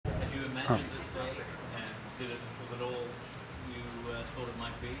imagined this day, and was it all you thought it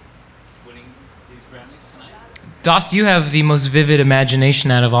might be, winning these Grammys tonight? Doss, you have the most vivid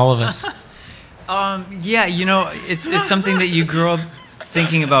imagination out of all of us. Yeah, you know, it's something that you grow up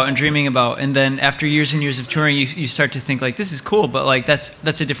thinking about and dreaming about, and then after years and years of touring, you start to think like, this is cool, but like that's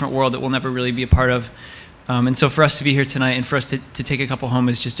a different world that we'll never really be a part of. And so for us to be here tonight and for us to take a couple home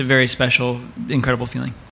is just a very special, incredible feeling.